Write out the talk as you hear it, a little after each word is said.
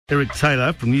Eric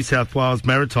Taylor from New South Wales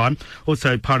Maritime,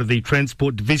 also part of the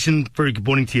Transport Division. Very good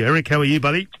morning to you, Eric. How are you,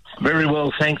 buddy? Very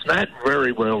well, thanks, Matt.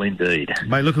 Very well indeed.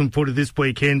 Mate, looking forward to this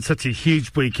weekend. Such a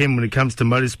huge weekend when it comes to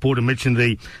motorsport. I mentioned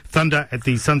the Thunder at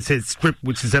the Sunset Strip,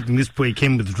 which is happening this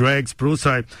weekend with the drags, but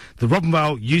also the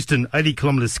Robinvale Euston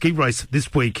 80-kilometre ski race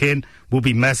this weekend will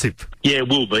be massive. Yeah, it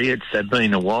will be. It's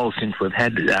been a while since we've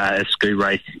had a ski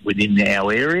race within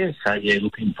our area, so yeah,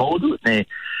 looking forward to it. They've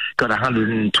got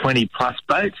 120 plus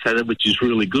boats, which is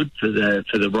really good for the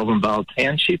Robinvale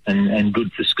township and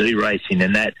good for ski racing,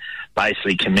 and that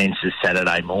basically commences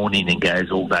Saturday morning and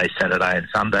goes all day Saturday and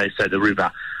Sunday. So the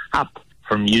river up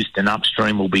from Euston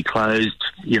upstream will be closed,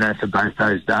 for both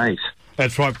those days.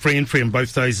 That's right, free entry on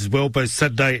both days as well, both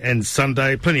Saturday and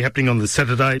Sunday. Plenty happening on the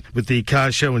Saturday with the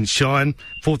car show and shine.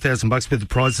 $4,000 worth of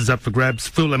prizes up for grabs.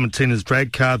 Phil Lamentina's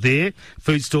drag car there.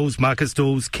 Food stalls, market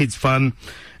stalls, kids fun.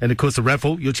 And of course the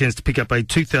raffle, your chance to pick up a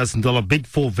 $2,000 Big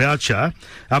 4 voucher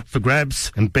up for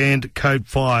grabs, and band code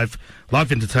 5.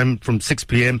 Live entertainment from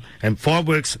 6pm and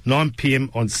fireworks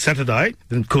 9pm on Saturday.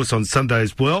 And of course on Sunday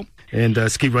as well. And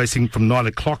ski racing from 9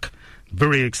 o'clock.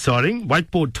 Very exciting.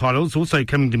 Wakeboard titles also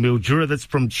coming to Mildura. That's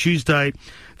from Tuesday,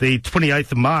 the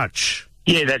 28th of March.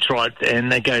 Yeah, that's right.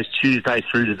 And that goes Tuesday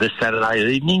through to the Saturday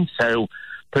evening. So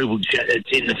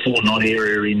it's in the 4-night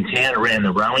area in town around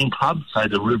the rowing club. So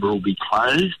the river will be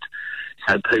closed.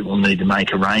 So people need to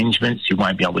make arrangements. You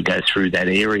won't be able to go through that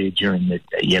area during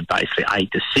basically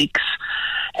 8 to 6.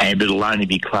 And it'll only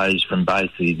be closed from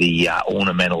basically the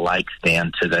ornamental lakes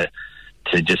down to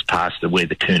just past where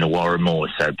the Coonawarra Moor,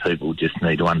 so people just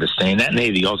need to understand that. And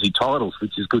they're the Aussie titles,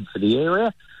 which is good for the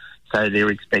area. So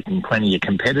they're expecting plenty of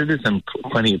competitors and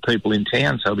plenty of people in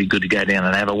town, so it'll be good to go down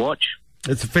and have a watch.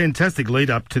 It's a fantastic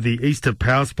lead-up to the Easter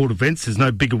Power Sport events. There's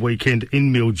no bigger weekend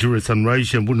in Mildura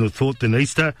Sunraysia, wouldn't have thought, than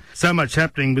Easter. So much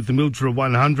happening with the Mildura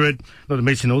 100, not to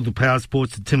mention all the power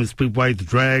sports, the Timber Speedway, the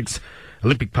drags,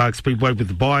 Olympic Park Speedway with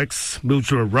the bikes,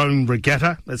 Mildura Rowing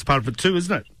Regatta. That's part of it too,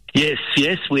 isn't it?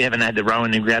 Yes, we haven't had the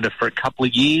rowing regatta for a couple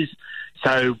of years,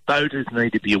 so boaters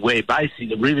need to be aware. Basically,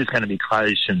 the river's going to be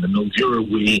closed from the Mildura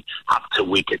Weir up to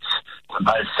Wickets for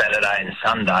both Saturday and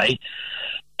Sunday,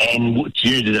 and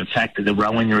due to the fact that the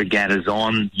rowing regatta's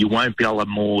on, you won't be able to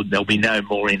moor. There'll be no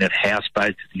mooring of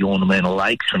houseboats at the Ornamental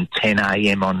Lakes from 10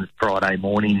 a.m. on Friday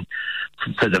morning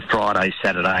for the Friday,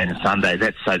 Saturday and Sunday.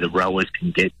 That's so the rowers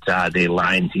can get their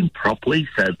lanes in properly.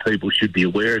 So people should be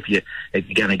aware if you're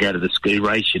going to go to the ski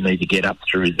race, you need to get up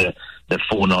through the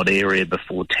 4-knot area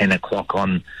before 10 o'clock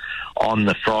on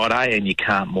the Friday, and you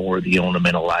can't moor at the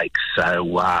Ornamental Lakes.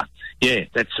 So,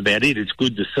 that's about it. It's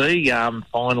good to see.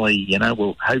 Finally,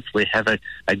 we'll hopefully have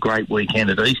a great weekend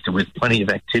at Easter with plenty of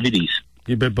activities.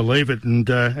 You better believe it, and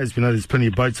as we know, there's plenty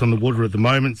of boats on the water at the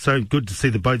moment, so good to see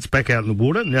the boats back out in the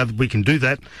water now that we can do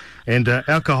that. And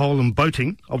alcohol and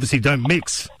boating obviously don't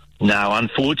mix. No,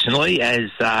 unfortunately,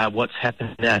 as what's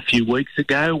happened a few weeks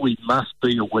ago, we must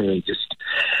be aware.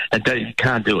 You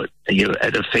can't do it.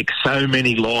 It affects so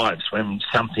many lives when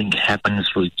something happens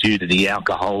due to the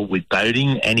alcohol with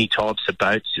boating. Any types of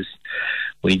boats,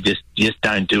 we just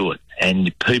don't do it.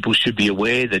 And people should be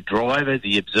aware the driver,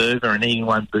 the observer, and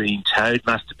anyone being towed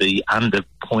must be under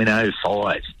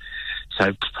 0.05.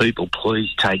 So people,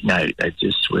 please take note.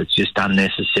 It's just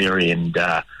unnecessary, and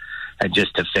it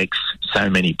just affects so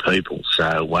many people.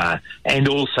 So, and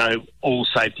also all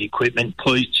safety equipment,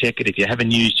 please check it. If you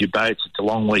haven't used your boats, it's a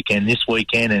long weekend this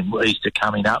weekend and Easter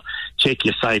coming up. Check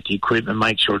your safety equipment,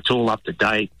 make sure it's all up to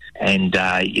date, and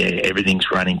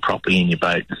everything's running properly in your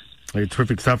boat. Yeah,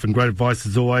 terrific stuff and great advice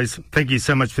as always. Thank you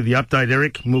so much for the update,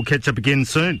 Eric, and we'll catch up again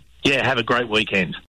soon. Yeah, have a great weekend.